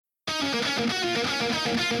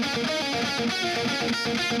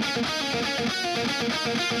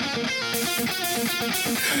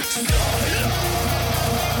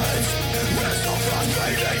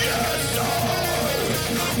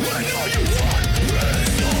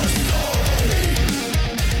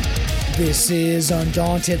This is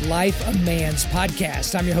Undaunted Life, a Man's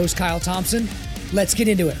Podcast. I'm your host, Kyle Thompson. Let's get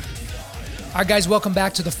into it. All right, guys, welcome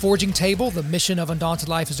back to The Forging Table. The mission of Undaunted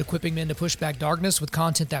Life is equipping men to push back darkness with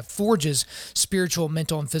content that forges spiritual,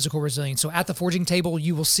 mental, and physical resilience. So at The Forging Table,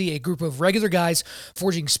 you will see a group of regular guys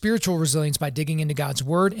forging spiritual resilience by digging into God's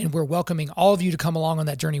Word, and we're welcoming all of you to come along on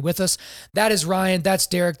that journey with us. That is Ryan, that's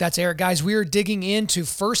Derek, that's Eric. Guys, we are digging into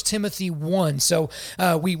 1 Timothy 1. So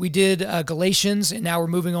we did Galatians, and now we're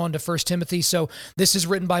moving on to 1 Timothy. So this is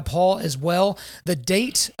written by Paul as well. The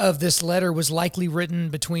date of this letter was likely written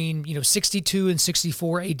between 62 and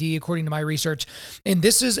 64 AD, according to my research. And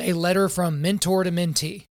this is a letter from mentor to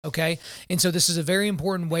mentee. Okay. And so this is a very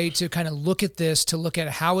important way to kind of look at this, to look at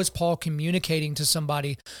how is Paul communicating to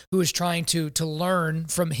somebody who is trying to learn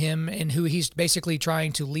from him and who he's basically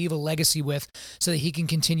trying to leave a legacy with so that he can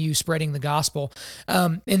continue spreading the gospel.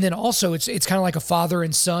 And then also it's kind of like a father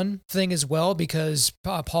and son thing as well, because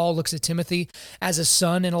Paul looks at Timothy as a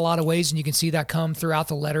son in a lot of ways, and you can see that come throughout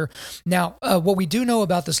the letter. Now, what we do know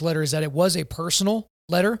about this letter is that it was a personal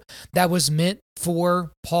letter that was meant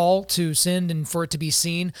for Paul to send and for it to be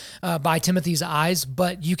seen by Timothy's eyes.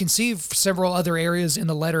 But you can see several other areas in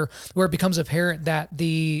the letter where it becomes apparent that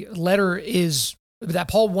that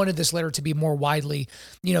Paul wanted this letter to be more widely,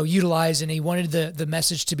 utilized, and he wanted the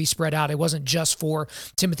message to be spread out. It wasn't just for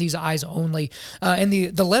Timothy's eyes only. And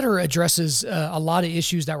the letter addresses a lot of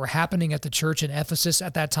issues that were happening at the church in Ephesus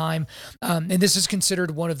at that time. And this is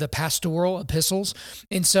considered one of the pastoral epistles.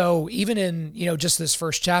 And so even in, just this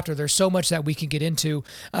first chapter, there's so much that we can get into.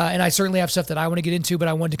 And I certainly have stuff that I want to get into, but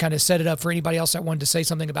I wanted to kind of set it up for anybody else that wanted to say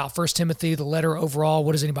something about 1 Timothy, the letter overall.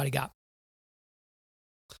 What does anybody got?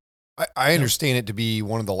 I understand it to be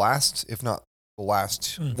one of the last, if not the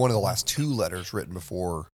last, one of the last two letters written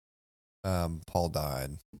before Paul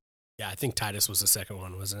died. Yeah, I think Titus was the second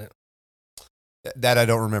one, wasn't it? That I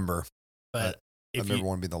don't remember. But I never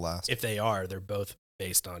want to be the last. If they are, they're both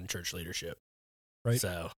based on church leadership. Right.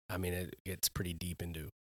 So, I mean, it gets pretty deep into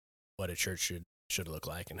what a church should look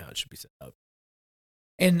like and how it should be set up.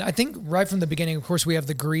 And I think right from the beginning, of course, we have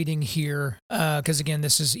the greeting here, because again,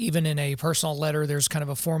 this is even in a personal letter, there's kind of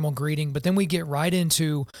a formal greeting, but then we get right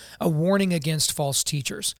into a warning against false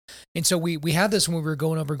teachers. And so we had this when we were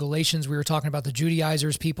going over Galatians. We were talking about the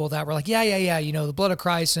Judaizers, people that were like, yeah, the blood of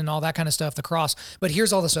Christ and all that kind of stuff, the cross, but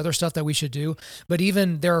here's all this other stuff that we should do. But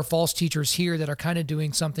even there are false teachers here that are kind of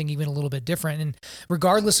doing something even a little bit different. And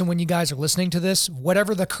regardless of when you guys are listening to this,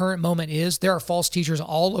 whatever the current moment is, there are false teachers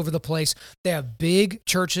all over the place. They have big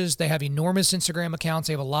churches, they have enormous Instagram accounts,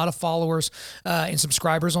 they have a lot of followers and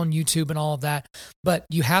subscribers on YouTube and all of that. But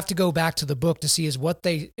you have to go back to the book to see is what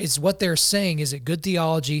they're saying. Is it good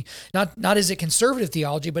theology? Not is it conservative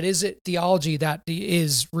theology, but is it theology that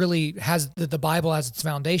is really has the Bible as its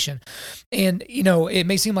foundation? And it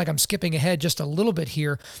may seem like I'm skipping ahead just a little bit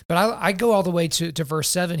here, but I go all the way to verse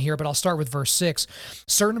 7 here, but I'll start with verse 6.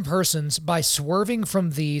 Certain persons, by swerving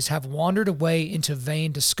from these, have wandered away into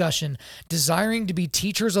vain discussion, desiring to be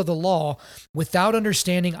teachers of the law without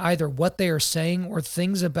understanding either what they are saying or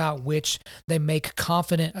things about which they make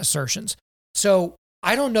confident assertions. So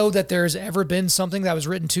I don't know that there's ever been something that was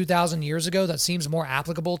written 2,000 years ago that seems more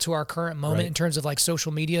applicable to our current moment in terms of like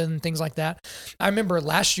social media and things like that. I remember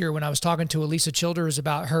last year when I was talking to Elisa Childers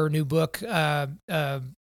about her new book,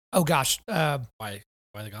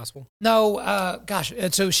 Why the gospel? No,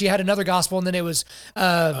 and so she had another gospel, and then it was,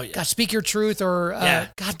 Speak Your Truth, or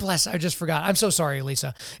God bless. I just forgot. I'm so sorry,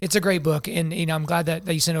 Lisa. It's a great book, and I'm glad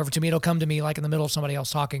that you sent it over to me. It'll come to me like in the middle of somebody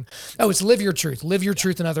else talking. Oh, it's Live Your Truth. Live Your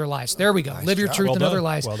Truth in Other Lives. There we go. Nice Live Your job. Truth Well in done. Other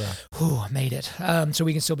Lives. Well done. Whew, I made it. So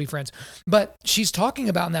we can still be friends. But she's talking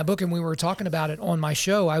about in that book, and we were talking about it on my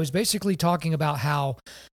show. I was basically talking about how,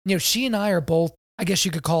 she and I are both, I guess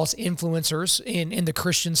you could call us influencers in the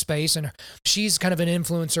Christian space. And she's kind of an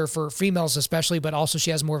influencer for females especially, but also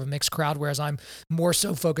she has more of a mixed crowd, whereas I'm more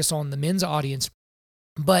so focused on the men's audience.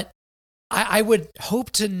 But I would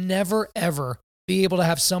hope to never, ever be able to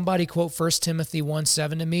have somebody quote 1 Timothy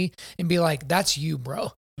 1:7 to me and be like, that's you,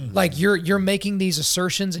 bro. Mm-hmm. Like you're making these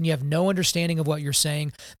assertions and you have no understanding of what you're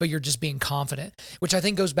saying, but you're just being confident, which I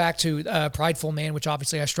think goes back to prideful man, which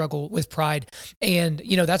obviously I struggle with pride. And,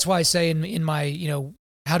 that's why I say in my,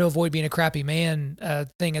 how to avoid being a crappy man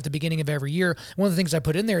thing at the beginning of every year. One of the things I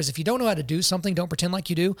put in there is if you don't know how to do something, don't pretend like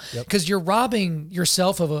you do, because you're robbing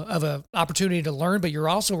yourself of a opportunity to learn, but you're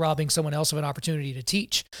also robbing someone else of an opportunity to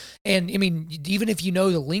teach. And I mean, even if you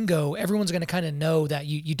know the lingo, everyone's going to kind of know that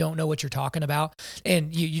you don't know what you're talking about,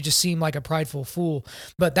 and you just seem like a prideful fool.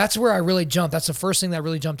 But that's where I really jumped. That's the first thing that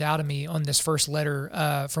really jumped out at me on this first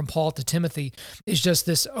letter from Paul to Timothy, is just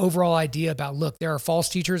this overall idea about, look, there are false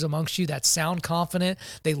teachers amongst you that sound confident.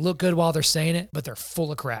 They look good while they're saying it, but they're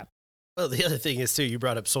full of crap. Well, the other thing is too, you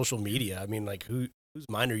brought up social media. I mean, like whose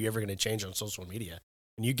mind are you ever going to change on social media?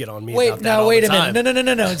 And you get on me about that all the time. Wait a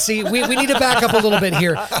minute. No. See, we need to back up a little bit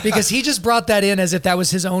here, because he just brought that in as if that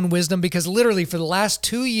was his own wisdom, because literally for the last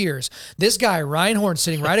 2 years, this guy, Ryan Horn,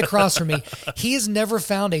 sitting right across from me, he has never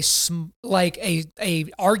found a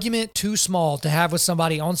argument too small to have with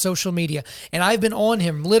somebody on social media. And I've been on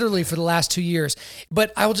him literally for the last 2 years.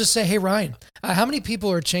 But I will just say, hey, Ryan, how many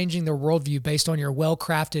people are changing their worldview based on your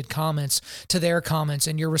well-crafted comments to their comments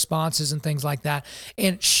and your responses and things like that?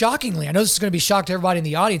 And shockingly, I know this is going to be shock to everybody in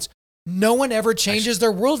the audience, no one ever changes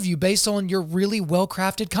their worldview based on your really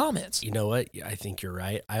well-crafted comments. You know what? I think you're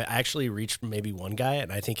right. I actually reached maybe one guy,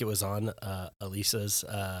 and I think it was on Elisa's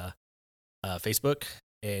Facebook,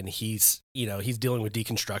 and he's dealing with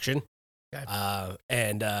deconstruction.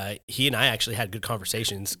 And he and I actually had good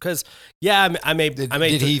conversations because, I made.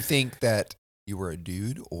 Did he think that you were a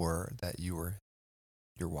dude or that you were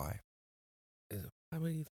your wife?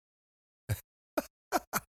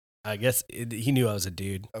 I guess he knew I was a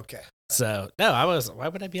dude. Okay. So no, I was. Why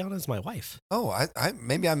would I be on as my wife? Oh, I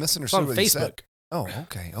maybe I misunderstood what Facebook. you said. Oh,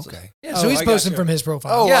 okay. Yeah, so he's posting from his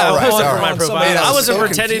profile. Oh, yeah, all I right, posted all from my right. profile. Man, I wasn't so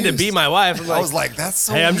pretending confused. to be my wife. I was like, that's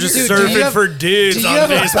so hey, I'm weird. just Dude, surfing for dudes on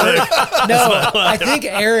Facebook. No, I think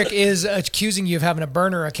Eric is accusing you of having a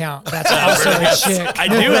burner account. That's also a chick.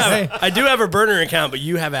 I do have a burner account, but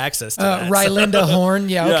you have access to that. Rylinda Horn.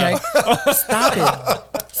 Yeah, okay.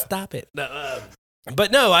 Stop it. No,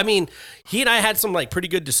 but no, I mean, he and I had some like pretty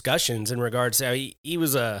good discussions in regards to how he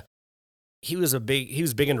was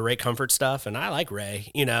big into Ray Comfort stuff, and I like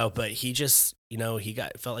Ray, but he just,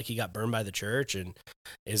 felt like he got burned by the church and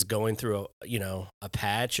is going through a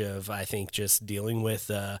patch of, I think, just dealing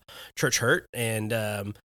with church hurt.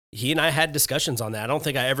 And he and I had discussions on that. I don't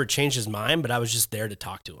think I ever changed his mind, but I was just there to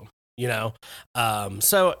talk to him,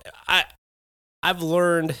 so I've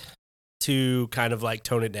learned to kind of like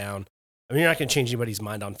tone it down. I mean, you're not going to change anybody's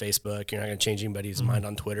mind on Facebook. You're not going to change anybody's mind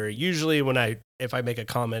on Twitter. Usually if I make a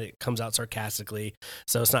comment, it comes out sarcastically.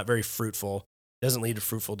 So it's not very fruitful. It doesn't lead to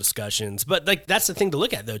fruitful discussions. But like, that's the thing to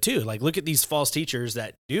look at though, too. Like, look at these false teachers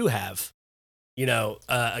that do have,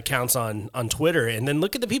 accounts on Twitter, and then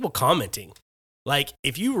look at the people commenting. Like,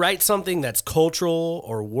 if you write something that's cultural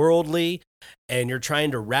or worldly and you're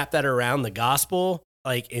trying to wrap that around the gospel,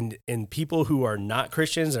 like in people who are not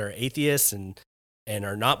Christians or atheists and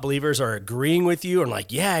are not believers are agreeing with you and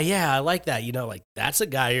like, yeah, I like that. Like that's a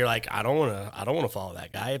guy you're like, I don't want to follow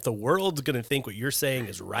that guy. If the world's going to think what you're saying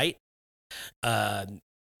is right, I'm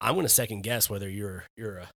going to second guess whether you're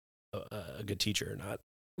a good teacher or not.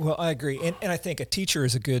 Well, I agree. And I think a teacher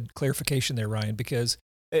is a good clarification there, Ryan, because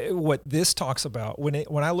what this talks about,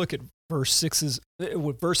 when I look at verses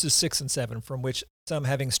 6 and 7, from which some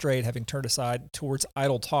having strayed, having turned aside towards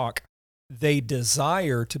idle talk, they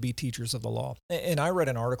desire to be teachers of the law. And I read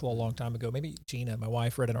an article a long time ago, maybe Gina, my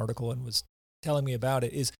wife, read an article and was telling me about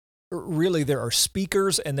it, is really there are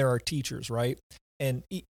speakers and there are teachers, right? And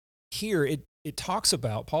here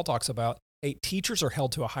Paul talks about, teachers are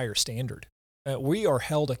held to a higher standard. We are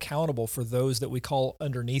held accountable for those that we call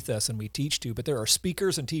underneath us and we teach to, but there are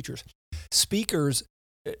speakers and teachers. Speakers,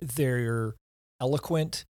 they're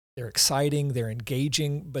eloquent, they're exciting, they're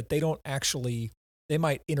engaging, but they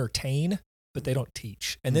might entertain, but they don't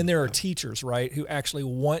teach. And then there are teachers, right, who actually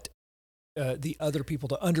want the other people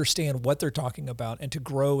to understand what they're talking about and to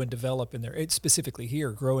grow and develop specifically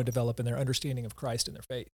here, grow and develop in their understanding of Christ and their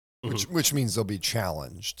faith. Which means they'll be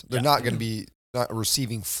challenged. They're not going to be not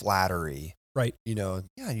receiving flattery. Right. You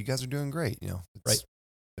guys are doing great. Right.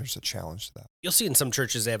 There's a challenge to that. You'll see in some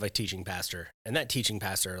churches they have a teaching pastor, and that teaching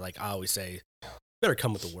pastor, like I always say, better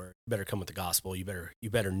come with the word, better come with the gospel. You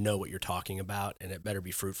better know what you're talking about, and it better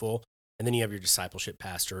be fruitful. And then you have your discipleship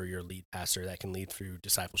pastor or your lead pastor that can lead through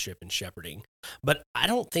discipleship and shepherding. But I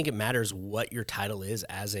don't think it matters what your title is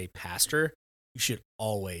as a pastor. You should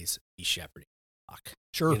always be shepherding.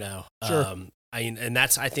 Sure. Sure. And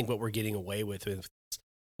that's, I think, what we're getting away with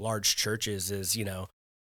large churches is,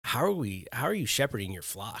 how are you shepherding your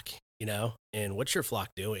flock, and what's your flock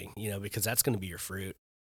doing, because that's going to be your fruit.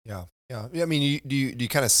 Yeah. I mean, do you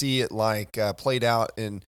kind of see it like played out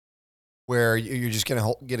in where you're just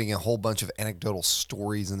getting a whole bunch of anecdotal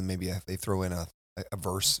stories, and then maybe they throw in a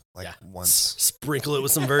verse once. Sprinkle it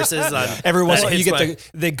with some verses. Every once in a while, you get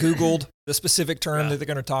they Googled the specific term that they're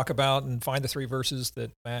going to talk about and find the 3 verses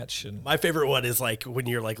that match. And my favorite one is like when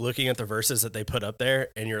you're like looking at the verses that they put up there,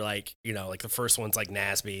 and you're like, like the first one's like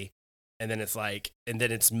NASB, and then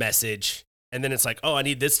it's Message. And then it's like, oh, I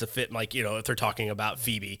need this to fit, like, if they're talking about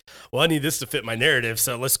Phoebe. Well, I need this to fit my narrative.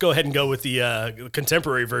 So let's go ahead and go with the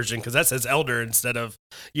contemporary version because that says elder instead of,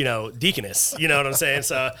 deaconess. You know what I'm saying?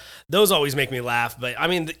 So those always make me laugh. But, I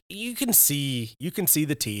mean, you can see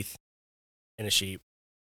the teeth in a sheep,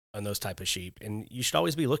 on those type of sheep. And you should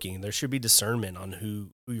always be looking. There should be discernment on who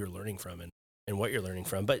you're learning from and what you're learning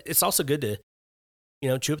from. But it's also good to,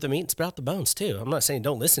 chew up the meat and spit out the bones, too. I'm not saying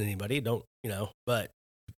don't listen to anybody. Don't, but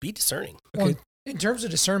be discerning. Okay. Well, in terms of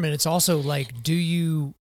discernment, it's also like,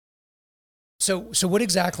 so what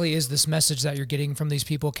exactly is this message that you're getting from these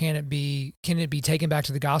people? Can it be taken back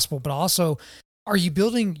to the gospel? But also, are you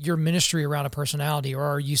building your ministry around a personality, or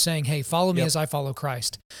are you saying, hey, follow me as I follow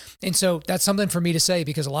Christ? And so that's something for me to say,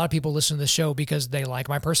 because a lot of people listen to the show because they like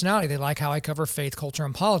my personality. They like how I cover faith, culture,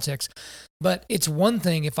 and politics. But it's one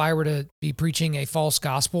thing if I were to be preaching a false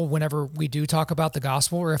gospel whenever we do talk about the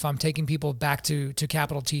gospel, or if I'm taking people back to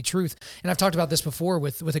capital T truth. And I've talked about this before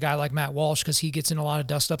with a guy like Matt Walsh, because he gets in a lot of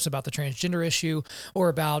dust-ups about the transgender issue, or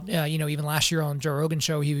about, even last year on Joe Rogan's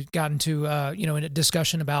show, he got into, in a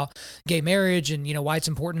discussion about gay marriage and, why it's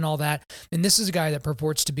important and all that. And this is a guy that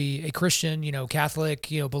purports to be a Christian, Catholic,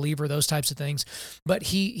 believer, those types of things. But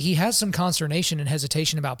he has some consternation and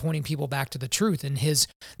hesitation about pointing people back to the truth, and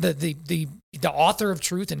the author of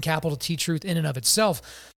truth and capital T truth in and of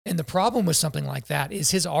itself. And the problem with something like that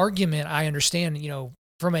is his argument, I understand,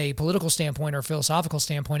 from a political standpoint or philosophical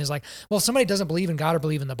standpoint, is like, well, if somebody doesn't believe in God or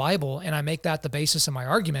believe in the Bible, and I make that the basis of my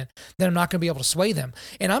argument, then I'm not going to be able to sway them.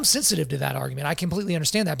 And I'm sensitive to that argument. I completely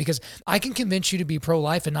understand that, because I can convince you to be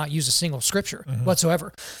pro-life and not use a single scripture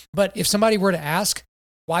whatsoever. But if somebody were to ask,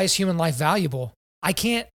 why is human life valuable? I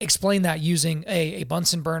can't explain that using a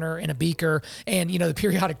Bunsen burner and a beaker and, the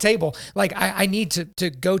periodic table. Like I need to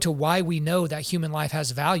go to why we know that human life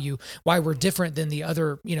has value, why we're different than the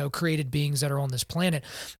other, created beings that are on this planet.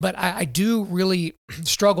 But I do really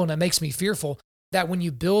struggle, and it makes me fearful that when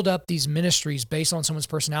you build up these ministries based on someone's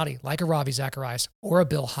personality, like a Ravi Zacharias or a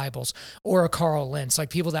Bill Hybels or a Carl Lentz,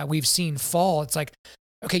 like people that we've seen fall, it's like,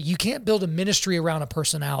 okay, you can't build a ministry around a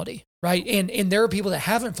personality, right? And there are people that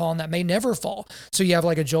haven't fallen that may never fall. So you have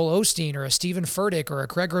like a Joel Osteen or a Stephen Furtick or a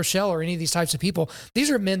Craig Rochelle or any of these types of people.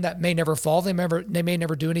 These are men that may never fall. They may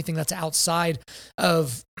never do anything that's outside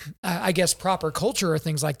of, I guess, proper culture or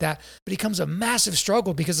things like that. But it becomes a massive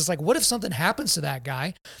struggle, because it's like, what if something happens to that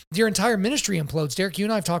guy? Your entire ministry implodes. Derek, you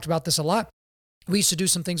and I have talked about this a lot. We used to do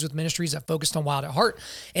some things with ministries that focused on Wild at Heart,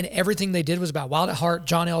 and everything they did was about Wild at Heart,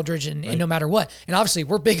 John Eldredge, and no matter what. And obviously,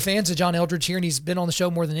 we're big fans of John Eldredge here, and he's been on the show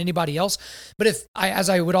more than anybody else. But as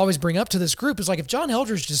I would always bring up to this group, is like, if John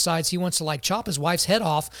Eldredge decides he wants to like chop his wife's head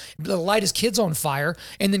off, light his kids on fire,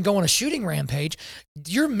 and then go on a shooting rampage,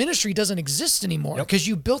 your ministry doesn't exist anymore, because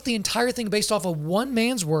you built the entire thing based off of one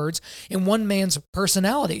man's words and one man's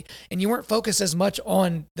personality, and you weren't focused as much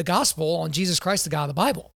on the gospel, on Jesus Christ, the God of the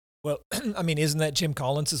Bible. Well, I mean, isn't that Jim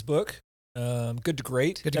Collins' book? Good to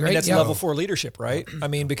Great. Good to Great, that's level 4 leadership, right? I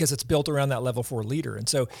mean, because it's built around that level 4 leader. And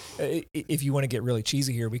so if you want to get really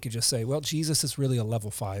cheesy here, we could just say, well, Jesus is really a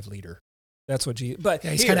level 5 leader. That's what Jesus, but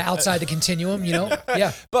he's kind of outside the continuum,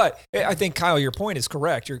 Yeah. But I think, Kyle, your point is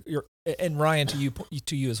correct. And Ryan,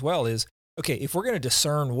 to you as well, is, okay, if we're going to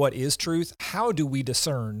discern what is truth, how do we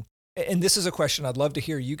discern? And this is a question I'd love to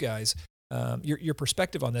hear you guys, your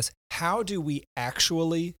perspective on this. How do we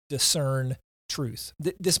actually discern truth?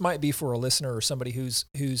 This might be for a listener or somebody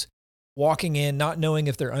who's walking in, not knowing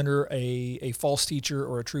if they're under a false teacher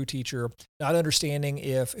or a true teacher, not understanding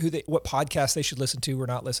what podcast they should listen to or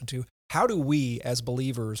not listen to. How do we, as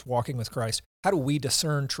believers walking with Christ, how do we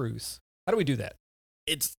discern truth? How do we do that?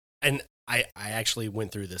 I actually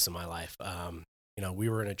went through this in my life. We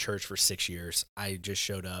were in a church for 6 years. I just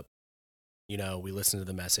showed up. We listened to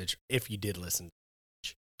the message, if you did listen.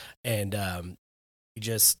 And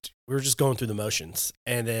we were just going through the motions.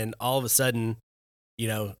 And then all of a sudden,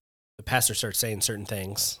 the pastor starts saying certain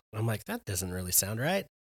things. And I'm like, that doesn't really sound right.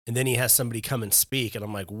 And then he has somebody come and speak. And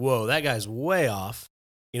I'm like, whoa, that guy's way off.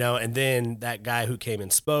 And then that guy who came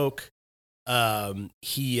and spoke,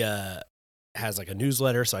 he has like a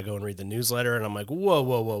newsletter. So I go and read the newsletter. And I'm like, whoa.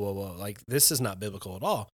 Like, this is not biblical at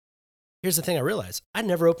all. Here's the thing I realized. I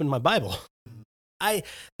never opened my Bible.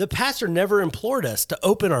 The pastor never implored us to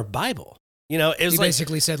open our Bible. You know, it was He like,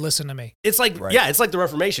 basically said, listen to me. it's like, Right. yeah, it's like the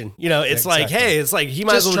Reformation. You know, it's like, exactly. hey, it's like, he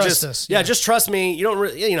might Just as well trust just, us. yeah, Yeah. just trust me. You don't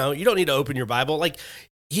really, you know, you don't need to open your Bible. Like,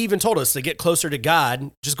 he even told us to get closer to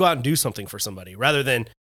God, just go out and do something for somebody rather than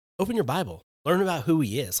open your Bible, learn about who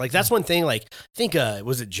he is. Like, that's one thing, like, I think,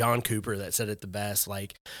 was it John Cooper that said it the best?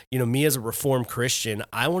 Like, you know, me as a Reformed Christian,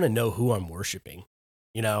 I want to know who I'm worshiping.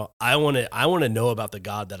 You know, I want to know about the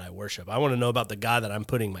God that I worship. I want to know about the God that I'm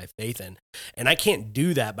putting my faith in. And I can't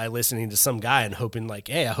do that by listening to some guy and hoping like,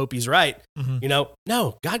 hey, I hope he's right. Mhm. You know,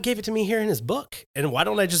 no, God gave it to me here in his book. And why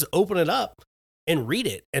don't I just open it up and read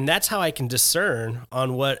it? And that's how I can discern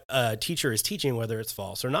on what a teacher is teaching, whether it's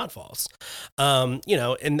false or not false. You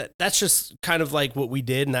know, and that's just kind of like what we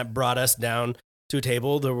did. And that brought us down to a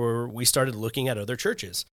table where we started looking at other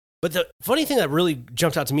churches. But the funny thing that really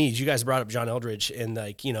jumped out to me is you guys brought up John Eldredge and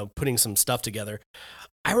like, you know, putting some stuff together.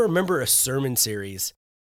 I remember a sermon series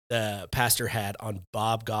the pastor had on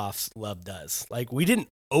Bob Goff's Love Does. Like, we didn't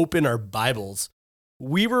open our Bibles.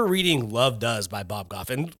 We were reading Love Does by Bob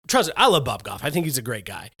Goff. And trust me, I love Bob Goff. I think he's a great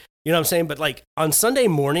guy. You know what I'm saying? But like on Sunday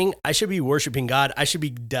morning, I should be worshiping God. I should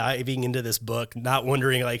be diving into this book, not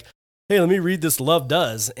wondering like, hey, let me read this Love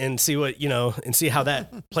Does and see what, you know, and see how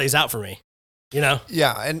that plays out for me. You know?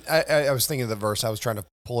 Yeah, and I was thinking of the verse. I was trying to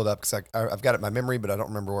pull it up because I've got it in my memory, but I don't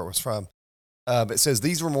remember where it was from. But it says,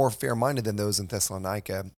 these were more fair-minded than those in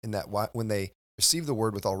Thessalonica, in that when they received the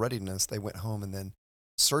word with all readiness, they went home and then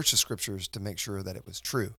searched the scriptures to make sure that it was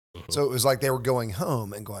true. Mhm. So it was like they were going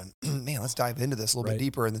home and going, man, let's dive into this a little Right. bit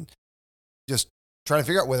deeper, and then just trying to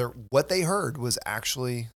figure out whether what they heard was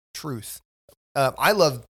actually truth. I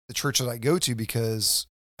love the church that I go to because,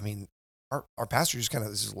 I mean, our pastor just kind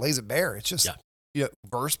of just lays it bare. It's just, Yeah. you know,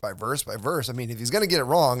 verse by verse by verse. I mean, if he's going to get it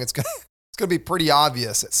wrong, it's going to be pretty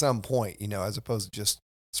obvious at some point, you know, as opposed to just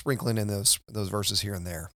sprinkling in those verses here and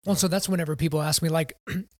there. Well, so that's whenever people ask me, like,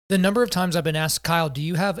 the number of times I've been asked, Kyle, do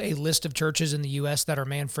you have a list of churches in the U.S. that are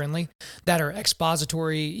man-friendly, that are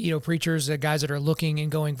expository, you know, preachers, guys that are looking and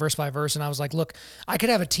going verse by verse? And I was like, look, I could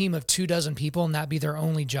have a team of 24 people and that be their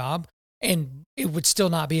only job, and it would still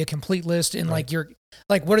not be a complete list. And Right.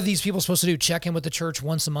 like, what are these people supposed to do? Check in with the church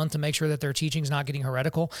once a month to make sure that their teaching is not getting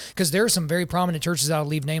heretical? Because there are some very prominent churches that I'll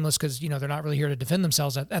leave nameless because, you know, they're not really here to defend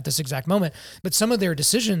themselves at this exact moment. But some of their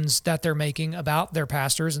decisions that they're making about their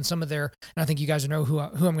pastors and some of their, and I think you guys know who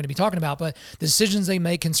I'm going to be talking about, but the decisions they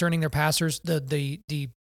make concerning their pastors, the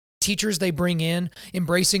teachers they bring in,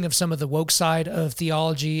 embracing of some of the woke side of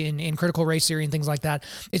theology and critical race theory and things like that.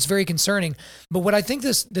 It's very concerning. But what I think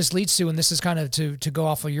this leads to, and this is kind of to go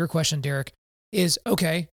off of your question, Derek, is,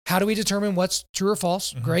 okay, how do we determine what's true or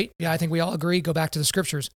false? Mhm. Great. Yeah, I think we all agree. Go back to the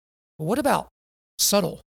scriptures. But what about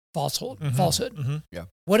subtle falsehood? Mhm.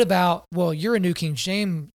 What about, well, you're a New King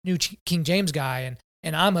James guy,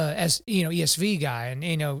 and I'm a ESV guy, and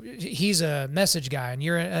you know he's a Message guy, and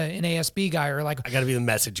you're an ASB guy, or like, I got to be the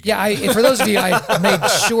message guy. yeah. For those of you, I made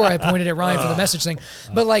sure I pointed at Ryan for the message thing,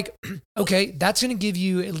 but like, okay, that's going to give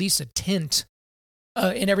you at least a tint.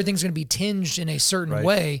 And everything's going to be tinged in a certain Right.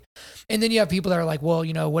 way. And then you have people that are like, well,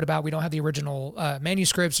 you know, what about we don't have the original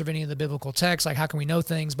manuscripts of any of the biblical texts? Like, how can we know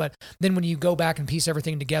things? But then when you go back and piece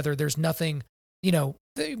everything together, there's nothing, you know,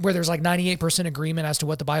 where there's like 98% agreement as to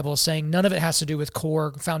what the Bible is saying. None of it has to do with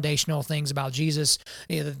core foundational things about Jesus,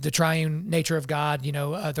 you know, the triune nature of God, you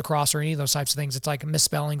know, the cross, or any of those types of things. It's like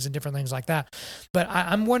misspellings and different things like that. But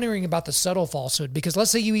I'm wondering about the subtle falsehood, because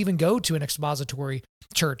let's say you even go to an expository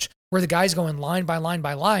church where the guy's going line by line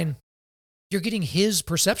by line, you're getting his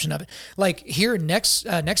perception of it. Like here next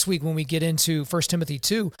week when we get into 1 Timothy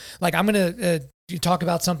 2, like I'm going to talk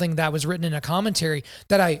about something that was written in a commentary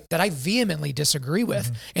that I vehemently disagree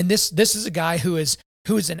with. Mhm. And this is a guy who is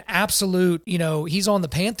an absolute, you know, he's on the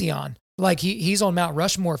pantheon. Like he's on Mount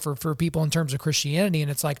Rushmore for people in terms of Christianity. And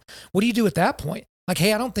it's like, what do you do at that point? Like,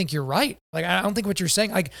 hey, I don't think you're right. Like, I don't think what you're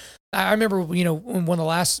saying. Like, I remember, you know, in one of the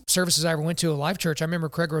last services I ever went to, a live church, I remember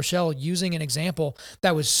Craig Rochelle using an example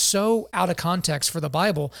that was so out of context for the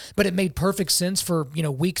Bible, but it made perfect sense for, you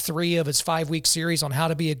know, week 3 of his 5-week series on how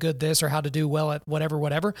to be a good this or how to do well at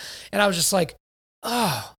whatever. And I was just like,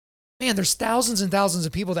 oh, man, there's thousands and thousands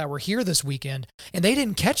of people that were here this weekend and they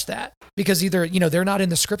didn't catch that because either, you know, they're not in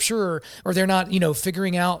the scripture or they're not, you know,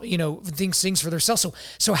 figuring out, you know, things for themselves.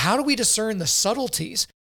 So how do we discern the subtleties,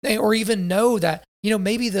 or even know that, you know,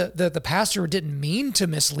 maybe the pastor didn't mean to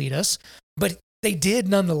mislead us, but they did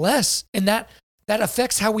nonetheless. And that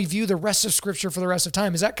affects how we view the rest of scripture for the rest of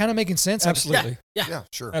time. Is that kind of making sense? Absolutely. Yeah,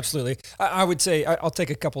 sure. Absolutely. I would say I'll take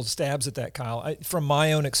a couple of stabs at that, Kyle. From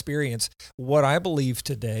my own experience, what I believe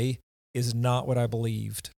today is not what I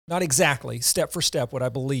believed. Not exactly, step for step, what I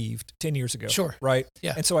believed 10 years ago. Sure. Right?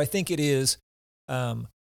 Yeah. And so I think it is,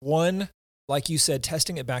 one, like you said,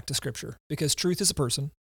 testing it back to Scripture, because truth is a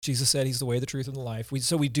person. Jesus said he's the way, the truth, and the life.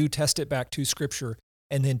 So we do test it back to Scripture.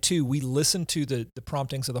 And then 2, we listen to the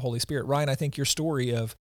promptings of the Holy Spirit. Ryan, I think your story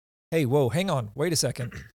of, hey, whoa, hang on, wait a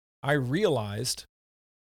second. I realized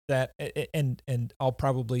that, and I'll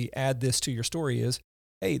probably add this to your story is,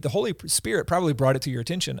 hey, the Holy Spirit probably brought it to your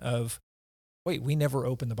attention of, wait, we never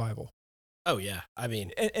opened the Bible. Oh yeah, I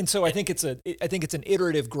mean, and so I think it's an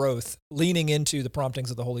iterative growth, leaning into the promptings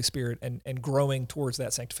of the Holy Spirit and growing towards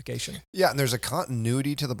that sanctification. Yeah, and there's a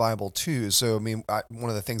continuity to the Bible too. So I mean, one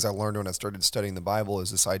of the things I learned when I started studying the Bible is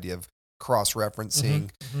this idea of cross-referencing.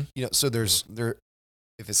 You know, so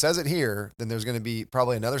if it says it here, then there's going to be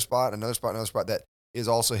probably another spot that is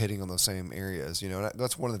also hitting on those same areas. You know, and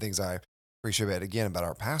that's one of the things I appreciate about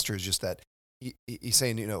our pastor is just that he's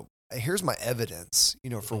saying, you know, here's my evidence, you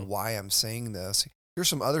know, for why I'm saying this. Here's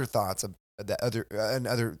some other thoughts of that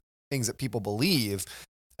other things that people believe.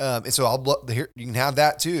 And so you can have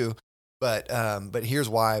that too, but here's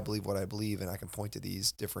why I believe what I believe. And I can point to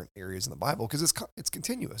these different areas in the Bible because it's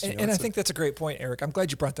continuous. You know? And I think that's a great point, Eric. I'm glad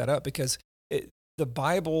you brought that up because the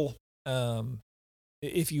Bible,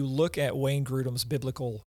 if you look at Wayne Grudem's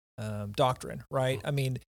biblical doctrine, right? I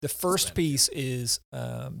mean, the first piece is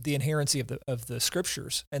the inherency of the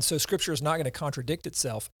Scriptures, and so Scripture is not going to contradict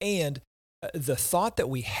itself. And the thought that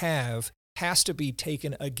we have has to be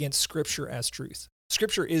taken against Scripture as truth.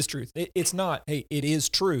 Scripture is truth. It's not, hey, it is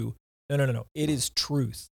true. No. It is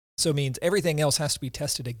truth. So it means everything else has to be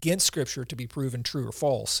tested against Scripture to be proven true or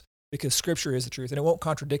false, because Scripture is the truth, and it won't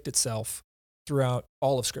contradict itself throughout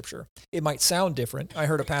all of Scripture. It might sound different. I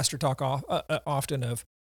heard a pastor talk often of,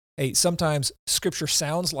 hey, sometimes Scripture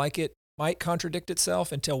sounds like it might contradict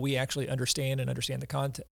itself until we actually understand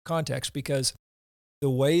the context, because the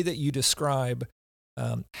way that you describe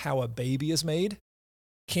how a baby is made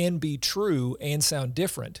can be true and sound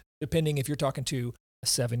different, depending if you're talking to a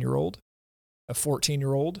 7-year-old, a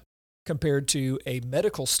 14-year-old, compared to a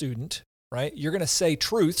medical student, right? You're going to say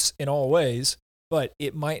truths in all ways, but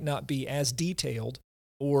it might not be as detailed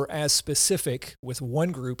or as specific with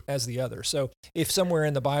one group as the other. So if somewhere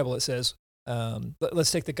in the Bible it says,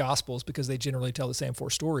 let's take the Gospels because they generally tell the same 4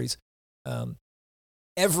 stories,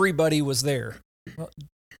 everybody was there. Well,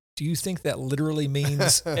 do you think that literally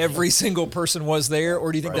means every single person was there,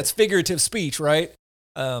 or do you think that's figurative speech, right?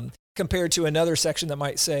 Compared to another section that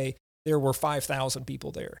might say there were 5,000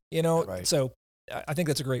 people there, you know? Right. So I think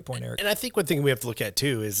that's a great point, Eric. And I think one thing we have to look at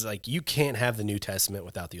too is like, you can't have the New Testament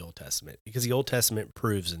without the Old Testament, because the Old Testament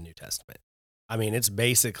proves the New Testament. I mean, it's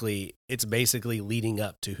basically leading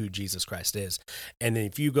up to who Jesus Christ is. And then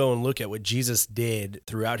if you go and look at what Jesus did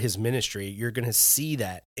throughout his ministry, you're going to see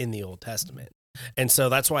that in the Old Testament. And so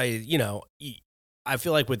that's why, you know, I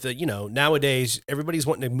feel like with the, you know, nowadays everybody's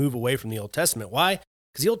wanting to move away from the Old Testament. Why?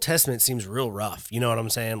 Because the Old Testament seems real rough. You know what I'm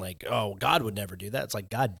saying? Like, oh, God would never do that. It's like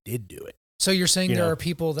God did do it. So you're saying there are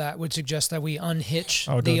people that would suggest that we unhitch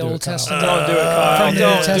Oh, the don't do Old it, Kyle. Testament Don't do it, Kyle. from the New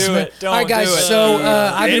Don't do Testament? it. Don't All right, guys. do it. So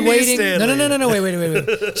I've been Andy waiting. Stanley. No.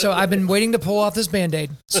 Wait. So I've been waiting to pull off this Band-Aid.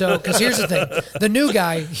 So, because here's the thing, the new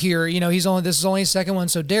guy here, you know, this is only his second one.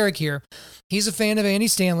 So Derek here, he's a fan of Andy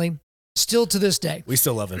Stanley. Still to this day. We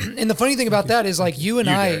still love him. And the funny thing about that is, like, you and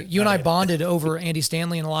Derek. I bonded over Andy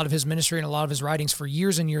Stanley and a lot of his ministry and a lot of his writings for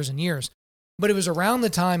years and years and years. But it was around the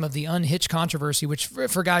time of the unhitched controversy, which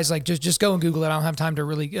for guys, like, just go and Google it. I don't have time to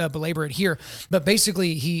really belabor it here. But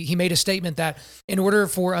basically, he made a statement that in order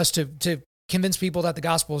for us to convince people that the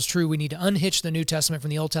gospel is true, we need to unhitch the New Testament from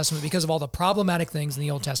the Old Testament because of all the problematic things in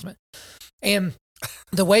the Old Testament. And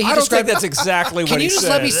the way he I don't described think that's exactly what he said. Can you just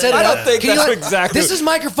let me set it I up? don't think Can you that's let- exactly. This is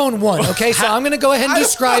microphone 1, okay? So I'm going to go ahead and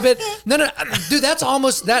describe it. No, dude, that's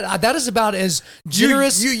almost that is about as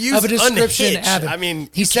generous You used of a description unhitch. as I mean,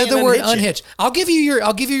 he you said can't the word unhitch it. unhitch. I'll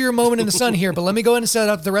give you your moment in the sun here, but let me go ahead and set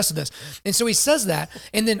up the rest of this. And so he says that,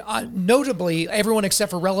 and then notably, everyone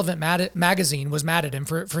except for Relevant Magazine was mad at him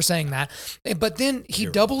for saying that. But then he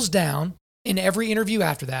doubles down. In every interview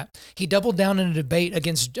after that, he doubled down in a debate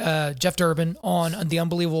against Jeff Durbin on the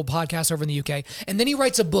Unbelievable podcast over in the UK. And then he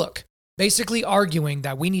writes a book basically arguing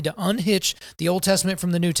that we need to unhitch the Old Testament from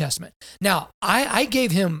the New Testament. Now, I gave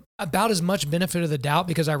him about as much benefit of the doubt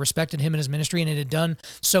because I respected him and his ministry, and it had done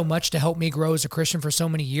so much to help me grow as a Christian for so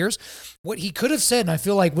many years. What he could have said, and I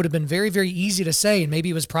feel like would have been very, very easy to say, and maybe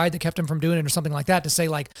it was pride that kept him from doing it or something like that, to say,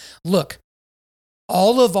 like, look,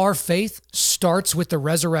 all of our faith starts with the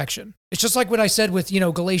resurrection. It's just like what I said with,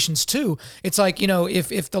 Galatians 2. It's like,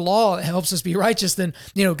 if the law helps us be righteous, then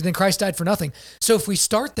Christ died for nothing. So if we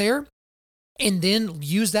start there, and then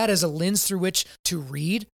use that as a lens through which to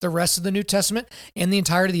read the rest of the New Testament and the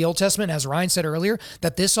entirety of the Old Testament, as Ryan said earlier,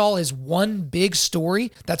 that this all is one big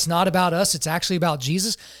story that's not about us, it's actually about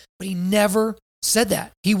Jesus. But he never said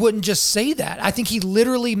that. He wouldn't just say that. I think he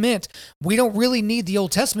literally meant we don't really need the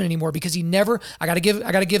Old Testament anymore, because he never, I got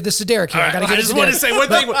to give this to Derek here. I just want to say one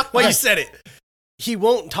thing while you said it. He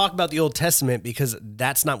won't talk about the Old Testament because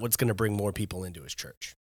that's not what's going to bring more people into his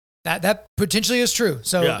church. That potentially is true.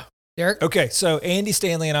 So, Yeah. Derek? Okay, so Andy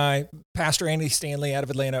Stanley and I, Pastor Andy Stanley out of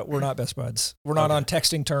Atlanta, we're not best buds. We're not on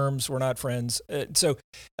texting terms. We're not friends.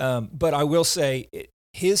 But I will say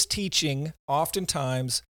his teaching,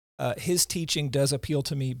 oftentimes, his teaching does appeal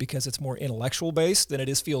to me because it's more intellectual based than it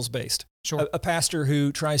is feels based. Sure. A pastor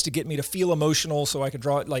who tries to get me to feel emotional so I can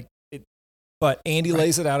draw it like it, but Andy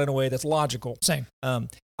lays it out in a way that's logical. Same.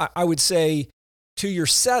 I would say to your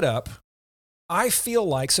setup, I feel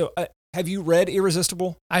like, have you read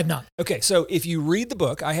Irresistible? I have not. Okay, so if you read the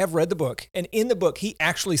book, I have read the book, and in the book, he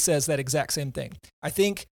actually says that exact same thing. I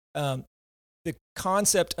think the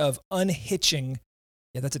concept of unhitching,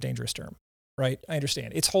 that's a dangerous term, right? I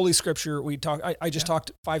understand. It's Holy Scripture. I just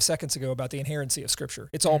talked 5 seconds ago about the inerrancy of Scripture.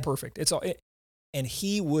 It's all perfect. And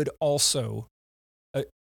he would also,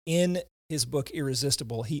 in his book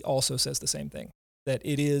Irresistible, he also says the same thing, that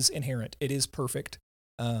it is inherent, it is perfect.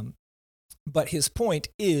 But his point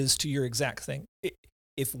is, to your exact thing,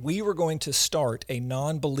 if we were going to start a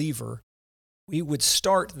non-believer, we would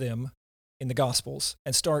start them in the Gospels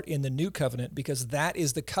and start in the New Covenant, because that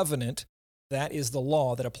is the covenant, that is the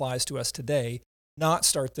law that applies to us today, not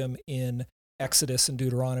start them in Exodus and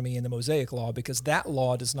Deuteronomy and the Mosaic Law, because that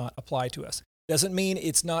law does not apply to us. Doesn't mean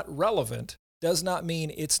it's not relevant, does not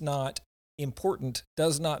mean it's not important,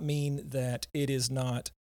 does not mean that it is not...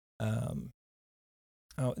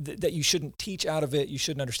 that you shouldn't teach out of it, you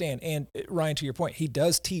shouldn't understand. And Ryan, to your point, he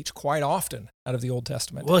does teach quite often out of the Old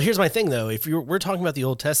Testament. Well, here's my thing, though. If we're talking about the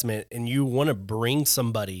Old Testament and you want to bring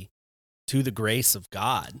somebody to the grace of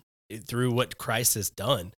God through what Christ has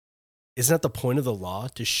done, isn't that the point of the law,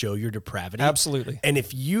 to show your depravity? Absolutely. And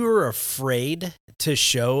if you're afraid to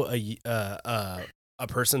show a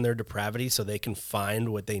person their depravity so they can find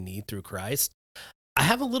what they need through Christ, I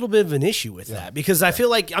have a little bit of an issue with that, because I feel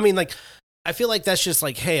like, I feel like that's just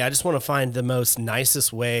like, hey, I just want to find the most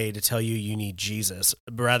nicest way to tell you you need Jesus,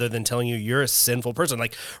 rather than telling you you're a sinful person.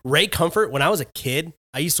 Like Ray Comfort, when I was a kid,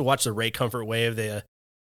 I used to watch the Ray Comfort way of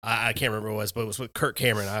I can't remember what it was, but it was with Kirk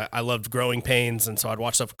Cameron. I loved Growing Pains, and so I'd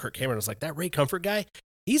watch stuff with Kirk Cameron. I was like, that Ray Comfort guy,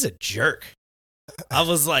 he's a jerk. I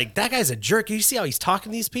was like, that guy's a jerk. You see how he's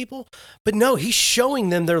talking to these people? But no, he's showing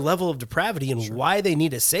them their level of depravity and why they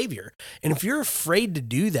need a savior. And if you're afraid to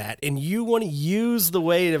do that and you want to use the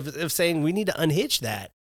way of saying we need to unhitch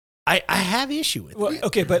that, I have issue with it.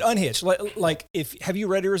 Okay, but unhitched. Like, have you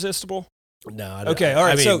read Irresistible? No, I don't. Okay, all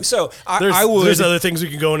right. I mean, so I would. There's other things we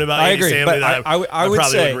can go in about. I Andy agree, Stanley but that I would probably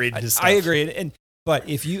say wouldn't read his stuff. I agree. But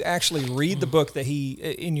if you actually read the book that he,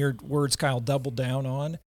 in your words, Kyle, doubled down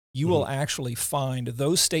on, you will actually find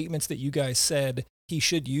those statements that you guys said he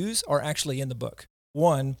should use are actually in the book.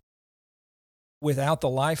 One, without the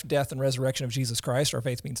life, death, and resurrection of Jesus Christ, our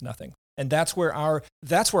faith means nothing. And that's where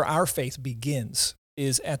our faith begins,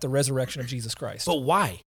 is at the resurrection of Jesus Christ. But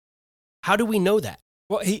why? How do we know that?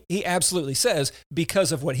 Well, he absolutely says,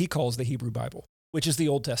 because of what he calls the Hebrew Bible, which is the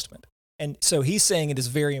Old Testament. And so he's saying it is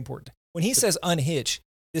very important. When he says unhitch,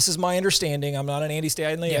 this is my understanding. I'm not an Andy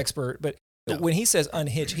Stanley expert, but when he says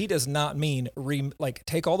unhitch, he does not mean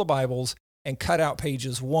take all the Bibles and cut out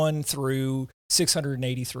pages 1 through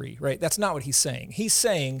 683, right? That's not what he's saying. He's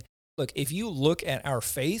saying, look, if you look at our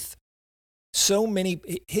faith,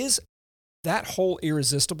 that whole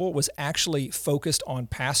Irresistible was actually focused on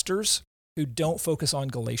pastors who don't focus on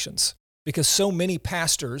Galatians, because so many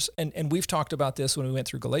pastors, and we've talked about this when we went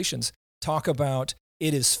through Galatians, talk about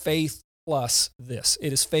it is faith plus this,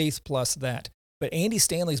 it is faith plus that. But Andy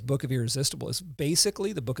Stanley's book of Irresistible is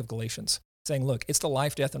basically the book of Galatians, saying, look, it's the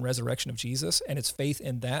life, death, and resurrection of Jesus, and it's faith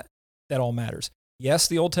in that all matters. Yes,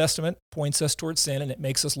 the Old Testament points us towards sin, and it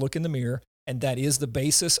makes us look in the mirror, and that is the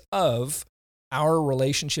basis of our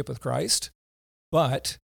relationship with Christ.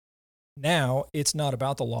 But now it's not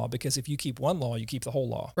about the law, because if you keep one law, you keep the whole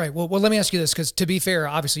law. Right. Well, let me ask you this, because to be fair,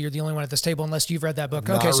 obviously you're the only one at this table, unless you've read that book.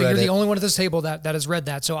 Not Okay, so you're read the it. only one at this table that has read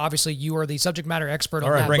that. So obviously you are the subject matter expert on All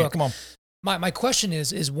right, that bring book. it. Come on. My question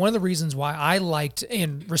is one of the reasons why I liked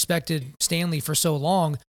and respected Stanley for so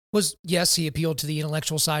long was, yes, he appealed to the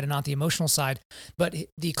intellectual side and not the emotional side, but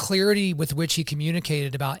the clarity with which he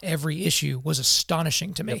communicated about every issue was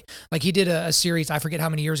astonishing to me. Yep. Like he did a series, I forget how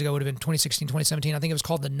many years ago, it would have been 2016, 2017. I think it was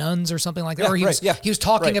called The Nuns or something like that. Yeah, Or he was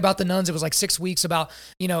talking right. about the nuns. It was like 6 weeks about,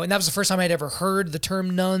 and that was the first time I'd ever heard the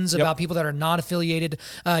term nuns, about people that are not affiliated.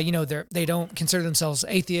 They don't consider themselves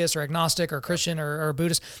atheists or agnostic or Christian or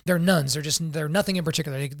Buddhist. They're nuns. They're nothing in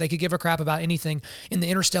particular. They could give a crap about anything in the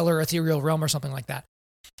interstellar ethereal realm or something like that.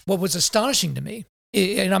 What was astonishing to me,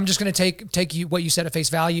 and I'm just going to take what you said at face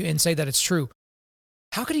value and say that it's true.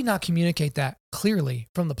 How could he not communicate that clearly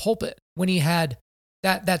from the pulpit when he had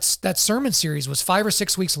that sermon series was 5 or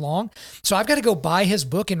 6 weeks long? So I've got to go buy his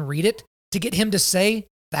book and read it to get him to say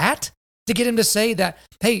that, to get him to say that,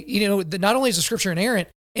 hey, not only is the scripture inerrant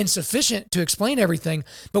and sufficient to explain everything,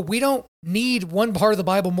 but we don't need one part of the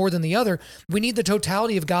Bible more than the other. We need the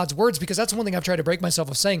totality of God's words, because that's one thing I've tried to break myself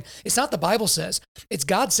of saying. It's not the Bible says, it's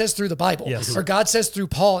God says through the Bible, Yes. or God says through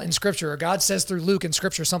Paul in scripture, or God says through Luke in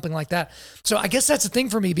scripture, something like that. So I guess that's the thing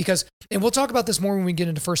for me, because, and we'll talk about this more when we get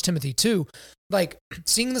into 1 Timothy 2, like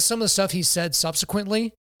seeing some of the stuff he said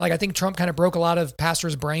subsequently. Like I think Trump kind of broke a lot of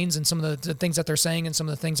pastors' brains and some of the things that they're saying and some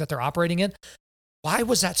of the things that they're operating in. Why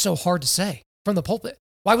was that so hard to say from the pulpit?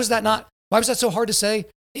 Why was that so hard to say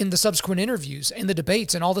in the subsequent interviews and the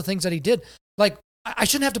debates and all the things that he did? Like, I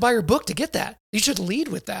shouldn't have to buy your book to get that. You should lead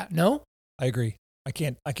with that. No? I agree. I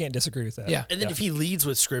can't disagree with that. Yeah. And then if he leads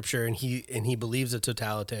with scripture and he believes the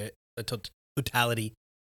totality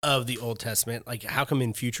of the Old Testament, like how come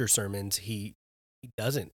in future sermons he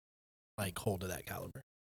doesn't like hold to that caliber?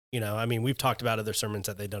 I mean, we've talked about other sermons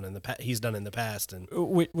that he's done in the past, and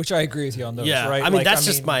Which I agree with you on those. yeah, right? I mean, that's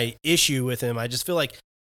just my issue with him. I just feel like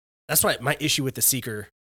that's my issue with the seeker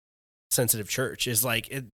sensitive church is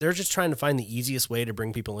like they're just trying to find the easiest way to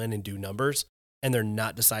bring people in and do numbers, and they're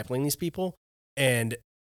not discipling these people. And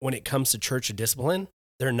when it comes to church discipline,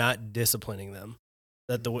 they're not disciplining them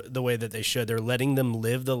the way that they should. They're letting them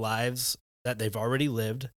live the lives that they've already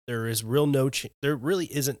lived. There is there really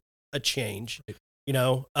isn't a change,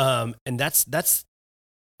 and that's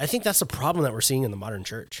I think that's the problem that we're seeing in the modern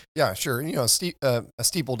church. Yeah, sure. And, a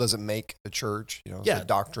steeple doesn't make a church. Yeah. The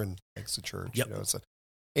doctrine makes a church. Yep.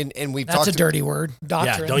 And we've That's talked a dirty word.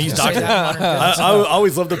 Doctrine. Yeah, don't use Say doctrine. that in modern I business.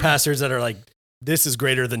 always love the pastors that are like, this is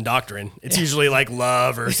greater than doctrine. It's usually like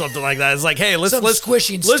love or something like that. It's like, hey, let's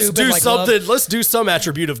squishy and stupid do like something. love. Let's do some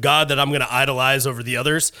attribute of God that I'm going to idolize over the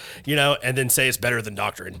others, and then say it's better than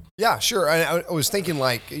doctrine. Yeah, sure. I was thinking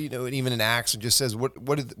like, even in Acts, it just says, what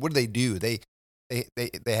did they do? They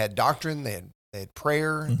had doctrine, they had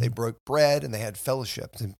prayer, they broke bread, and they had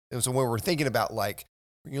fellowship. And so when we're thinking about like,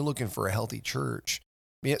 when you're looking for a healthy church,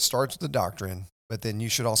 I mean, it starts with the doctrine, but then you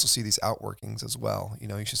should also see these outworkings as well.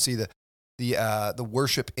 You should see the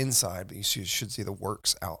worship inside, but you should see the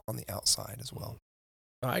works out on the outside as well.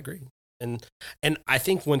 I agree. And I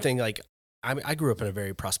think one thing, like, I grew up in a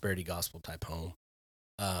very prosperity gospel type home.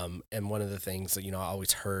 And one of the things that, I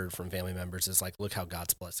always heard from family members is like, look how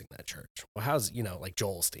God's blessing that church. Well, how's, like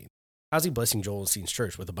Joel Osteen, how's he blessing Joel Osteen's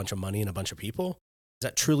church with a bunch of money and a bunch of people? Is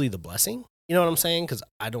that truly the blessing? You know what I'm saying? Because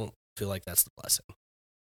I don't feel like that's the blessing,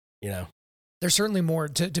 There's certainly more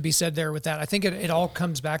to be said there with that. I think it all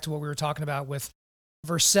comes back to what we were talking about with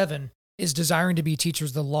verse 7 is desiring to be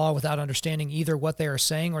teachers of the law without understanding either what they are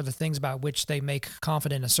saying or the things about which they make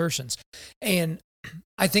confident assertions. And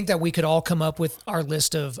I think that we could all come up with our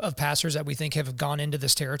list of pastors that we think have gone into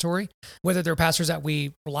this territory, whether they're pastors that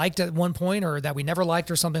we liked at one point or that we never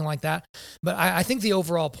liked or something like that. But I think the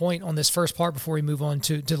overall point on this first part before we move on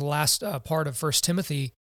to the last part of 1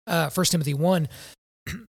 Timothy 1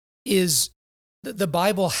 is the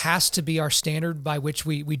Bible has to be our standard by which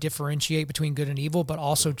we differentiate between good and evil, but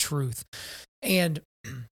also truth. And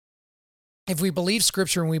if we believe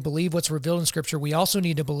Scripture and we believe what's revealed in Scripture, we also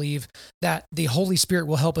need to believe that the Holy Spirit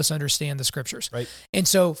will help us understand the Scriptures. Right. And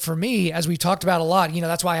so for me, as we've talked about a lot,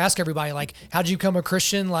 that's why I ask everybody, like, how did you become a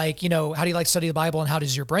Christian? Like, how do you like to study the Bible and how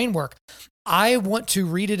does your brain work? I want to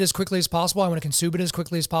read it as quickly as possible. I want to consume it as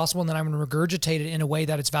quickly as possible. And then I'm going to regurgitate it in a way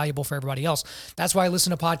that it's valuable for everybody else. That's why I listen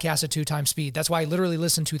to podcasts at 2 times speed. That's why I literally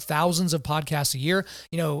listen to thousands of podcasts a year.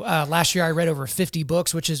 Last year I read over 50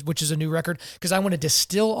 books, which is a new record, because I want to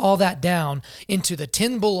distill all that down into the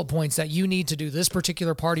 10 bullet points that you need to do this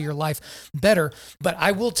particular part of your life better. But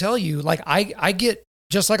I will tell you, like, I get,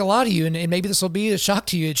 just like a lot of you, and maybe this will be a shock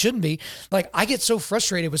to you, it shouldn't be, like, I get so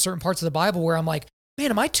frustrated with certain parts of the Bible where I'm like, man,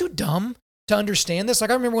 am I too dumb to understand this? Like,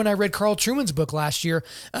 I remember when I read Carl Trueman's book last year.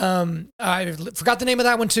 I forgot the name of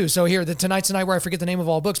that one too. So here, tonight's the night where I forget the name of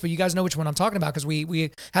all books, but you guys know which one I'm talking about because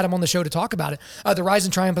we had him on the show to talk about it. The Rise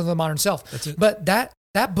and Triumph of the Modern Self. That's it. But that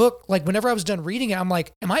that book, like whenever I was done reading it, I'm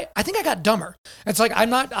like, I think I got dumber. It's like, I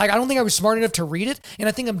don't think I was smart enough to read it. And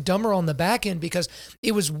I think I'm dumber on the back end because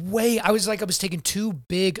it was I was taking too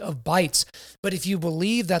big of bites. But if you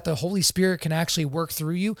believe that the Holy Spirit can actually work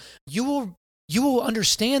through you, you will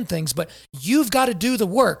understand things, but you've got to do the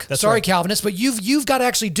work. That's Sorry, right. Calvinists, but you've got to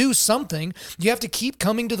actually do something. You have to keep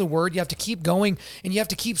coming to the Word. You have to keep going, and you have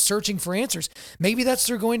to keep searching for answers. Maybe that's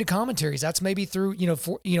through going to commentaries. That's maybe through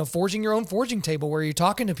forging your own forging table, where you're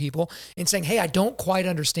talking to people and saying, "Hey, I don't quite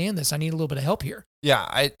understand this. I need a little bit of help here." Yeah,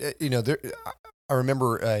 I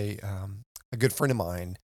remember a good friend of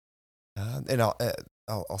mine, and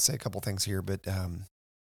I'll say a couple things here, but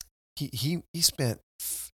he spent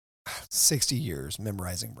 60 years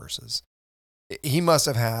memorizing verses. He must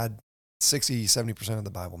have had 60-70% of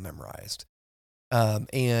the Bible memorized,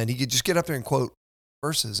 and he could just get up there and quote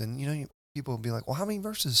verses, and people would be like, "Well, how many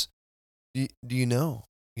verses do you know?"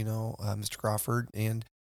 Mr. Crawford, and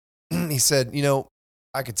he said,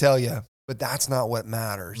 "I could tell you, but that's not what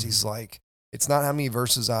matters." Mm-hmm. He's like, "It's not how many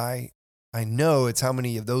verses I know, it's how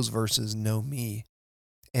many of those verses know me."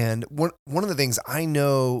 And one of the things I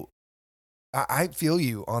know, I feel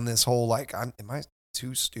you on this whole, like, am I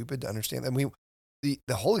too stupid to understand? I mean, the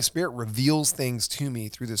Holy Spirit reveals things to me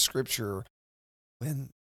through the Scripture when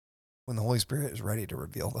the Holy Spirit is ready to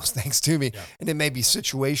reveal those things to me. Yeah. And it may be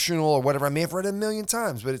situational or whatever. I may have read it a million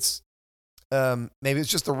times, but it's maybe it's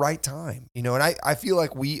just the right time, and I feel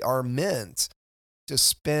like we are meant to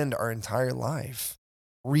spend our entire life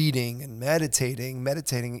reading and meditating,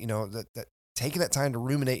 that taking that time to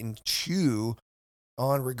ruminate and chew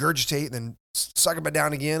on, regurgitate, and then suck it back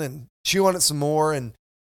down again and chew on it some more, and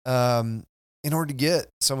in order to get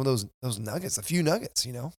some of those nuggets, a few nuggets,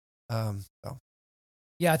 so.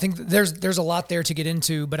 Yeah, I think there's a lot there to get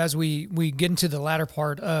into, but as we get into the latter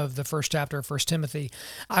part of the first chapter of 1 Timothy,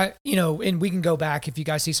 and we can go back if you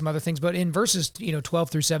guys see some other things, but in verses 12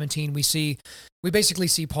 through 17, we basically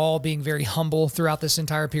see Paul being very humble throughout this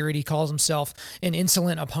entire period. He calls himself an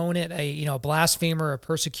insolent opponent, a blasphemer, a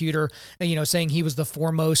persecutor, saying he was the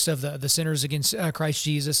foremost of the sinners against Christ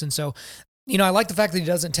Jesus. And so, I like the fact that he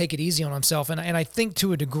doesn't take it easy on himself. And I think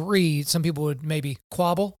to a degree, some people would maybe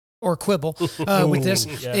quibble with this.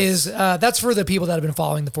 Yes. Is that's for the people that have been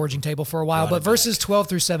following the forging table for a while. But verses 12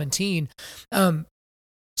 through 17,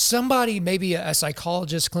 somebody, maybe a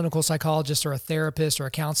psychologist, clinical psychologist, or a therapist or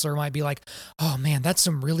a counselor might be like, "Oh man, that's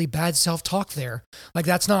some really bad self-talk there. Like,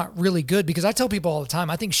 that's not really good." Because I tell people all the time,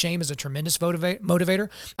 I think shame is a tremendous motivator.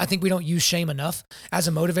 I think we don't use shame enough as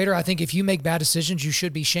a motivator. I think if you make bad decisions, you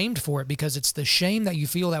should be shamed for it, because it's the shame that you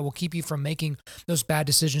feel that will keep you from making those bad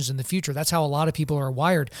decisions in the future. That's how a lot of people are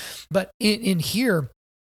wired. But in here,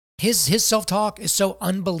 his self-talk is so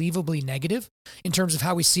unbelievably negative in terms of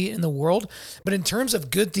how we see it in the world. But in terms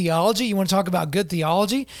of good theology, you want to talk about good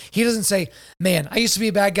theology? He doesn't say, "Man, I used to be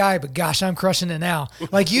a bad guy, but gosh, I'm crushing it now."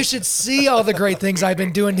 Like, you should see all the great things I've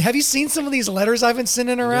been doing. Have you seen some of these letters I've been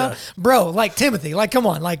sending around? Yeah. Bro, like Timothy, like, come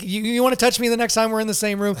on. Like, you want to touch me the next time we're in the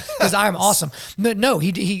same room? Because I'm awesome. No,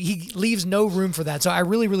 he leaves no room for that. So I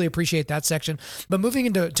really, really appreciate that section. But moving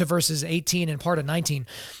into verses 18 and part of 19,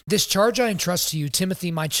 "This charge I entrust to you,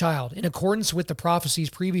 Timothy, my child, in accordance with the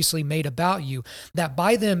prophecies previously made about you, that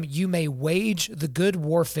by them you may wage the good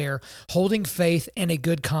warfare, holding faith and a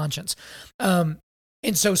good conscience." And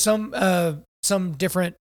so some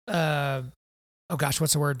different,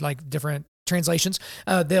 what's the word? Like, different translations,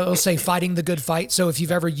 they'll say fighting the good fight. So if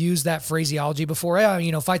you've ever used that phraseology before,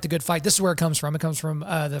 fight the good fight, this is where it comes from. It comes from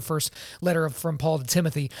the first letter from Paul to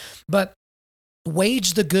Timothy. But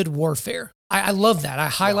wage the good warfare. I love that. I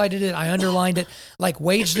highlighted it. I underlined it. Like,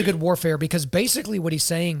 wage the good warfare, because basically what he's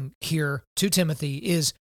saying here to Timothy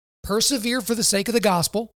is persevere for the sake of the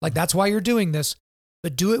gospel. Like, that's why you're doing this,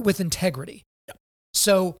 but do it with integrity. Yep.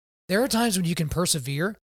 So there are times when you can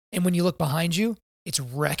persevere, and when you look behind you, it's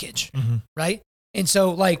wreckage, right? And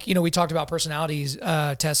so, like, we talked about personalities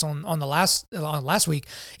tests on last week.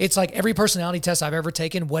 It's like every personality test I've ever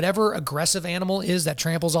taken, whatever aggressive animal is that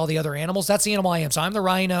tramples all the other animals, that's the animal I am. So I'm the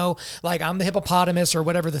rhino, like I'm the hippopotamus, or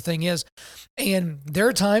whatever the thing is. And there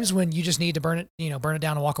are times when you just need to burn it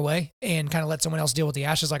down and walk away and kind of let someone else deal with the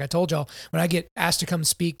ashes. Like I told y'all, when I get asked to come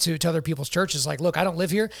speak to other people's churches, like, look, I don't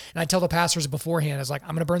live here. And I tell the pastors beforehand, it's like, I'm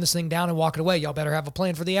going to burn this thing down and walk it away. Y'all better have a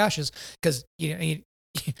plan for the ashes, because you're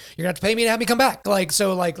gonna have to pay me to have me come back.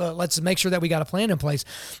 Let's make sure that we got a plan in place.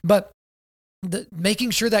 But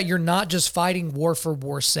making sure that you're not just fighting war for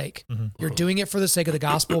war's sake. You're doing it for the sake of the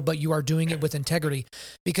gospel, but you are doing it with integrity.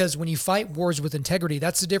 Because when you fight wars with integrity,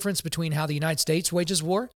 that's the difference between how the United States wages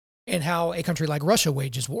war and how a country like Russia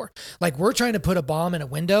wages war. Like, we're trying to put a bomb in a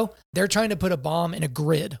window. They're trying to put a bomb in a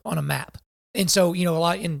grid on a map. And so, a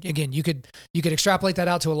lot, and again, you could extrapolate that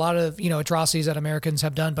out to a lot of, atrocities that Americans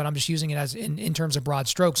have done, but I'm just using it as in terms of broad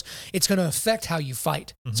strokes. It's going to affect how you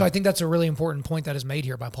fight. Mhm. So I think that's a really important point that is made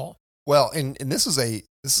here by Paul. Well, and this is a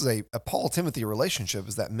Paul Timothy relationship,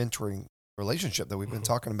 is that mentoring relationship that we've been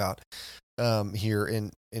talking about here.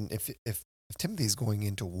 And if Timothy's going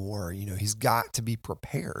into war, he's got to be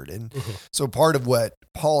prepared. And so part of what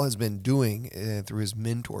Paul has been doing through his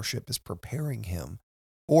mentorship is preparing him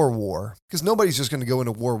for war, because nobody's just going to go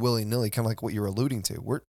into war willy-nilly, kind of like what you're alluding to.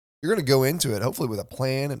 You're going to go into it hopefully with a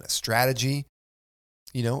plan and a strategy,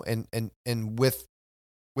 and with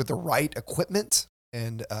the right equipment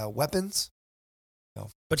and weapons.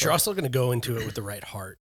 But you're also going to go into it with the right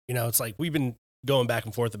heart. It's like we've been going back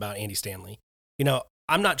and forth about Andy Stanley.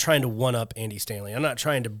 I'm not trying to one up Andy Stanley. I'm not